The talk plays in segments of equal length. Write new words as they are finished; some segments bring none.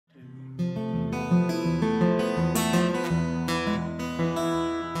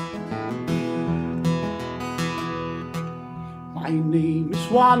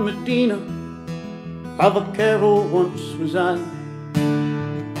Swan Medina, of a carol once was I.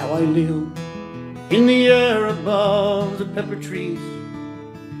 Now I live in the air above the pepper trees.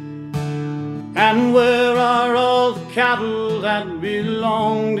 And where are all the cattle that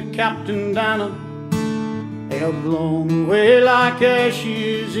belong to Captain Dana? They are blown away like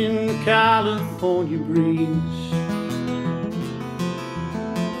ashes in the California breeze.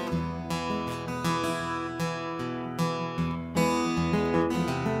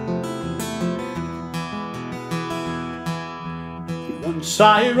 Once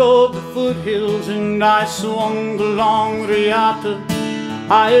I rode the foothills and I swung the long riata.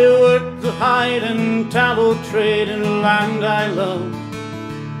 I worked the hide and tallow trade in a land I love.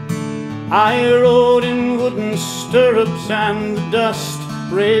 I rode in wooden stirrups and the dust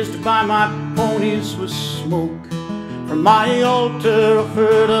raised by my ponies was smoke from my altar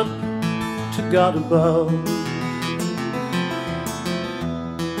offered up to God above.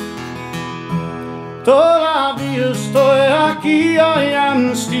 Todavía estoy aquí, I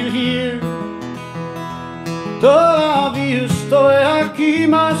am still here. Todavía estoy aquí,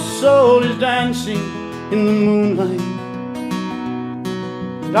 my soul is dancing in the moonlight.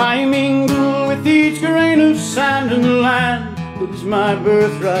 And I mingle with each grain of sand in the land that is my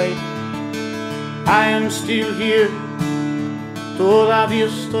birthright. I am still here, todavía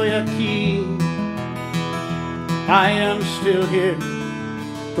estoy aquí. I am still here,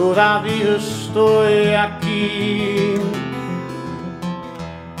 todavía estoy aquí.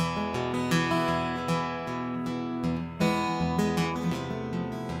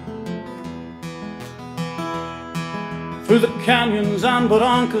 Through the canyons and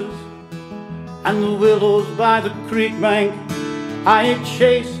barrancas and the willows by the creek bank, I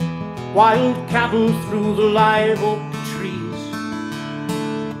chased wild cattle through the live oak trees.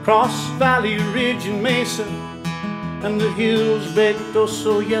 Across valley, ridge and mesa and the hills baked oh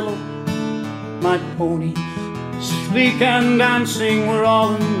so yellow, my ponies, sleek and dancing, were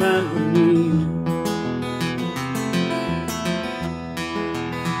all a man would need.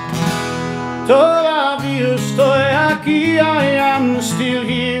 Todavía estoy aquí, I am still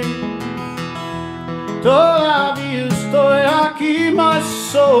here. Todavía estoy aquí, my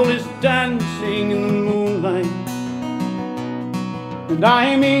soul is dancing in the moonlight. And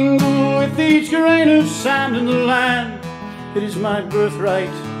I mingle with each grain of sand in the land that is my birthright.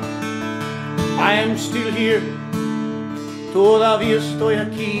 I am still here, todavía estoy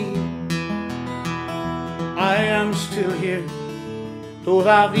aquí. I am still here,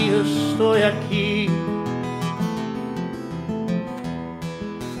 todavía estoy aquí.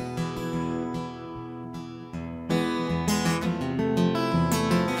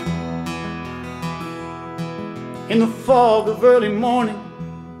 In the fog of early morning,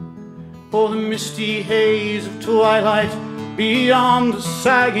 or the misty haze of twilight, beyond the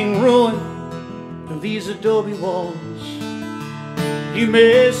sagging ruin of these adobe walls, you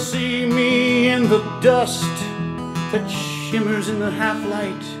may see me in the dust that shimmers in the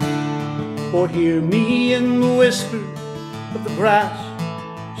half-light, or hear me in the whisper of the grass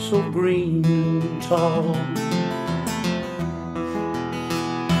so green and tall.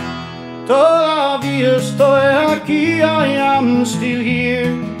 Todavía estoy aquí, I am still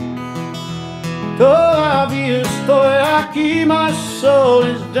here. Todavía estoy aquí, my soul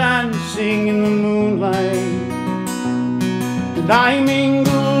is dancing in the moonlight. And I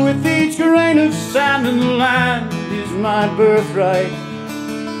mingle with each grain of sand in the land is my birthright.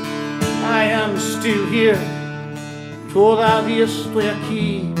 I am still here, todavía estoy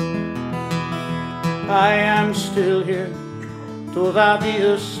aquí. I am still here,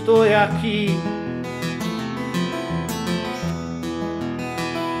 todavía estoy aquí.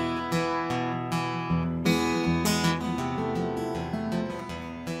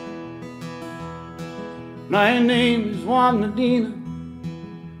 My name is Juan Medina,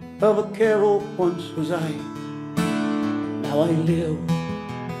 of a carol once was I. Now I live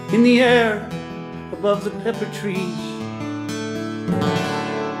in the air above the pepper trees.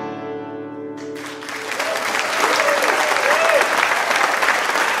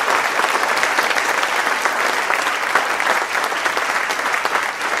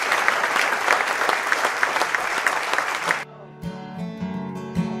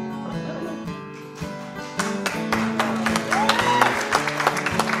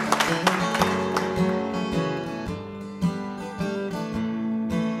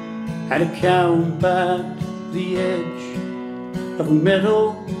 Had a camp at the edge of a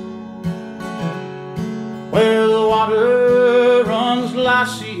meadow where the water runs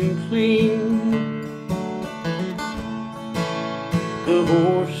lassie and clean. The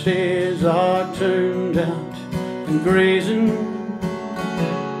horses are turned out and grazing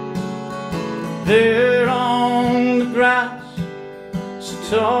there on the grass, so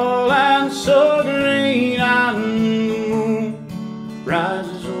tall and so green, and the moon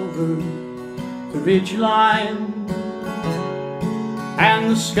rises over the ridgeline,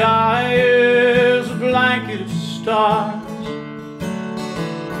 and the sky is a blanket of stars,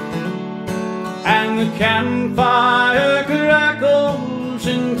 and the campfire crackles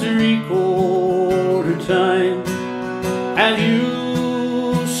in 3/4 time, and you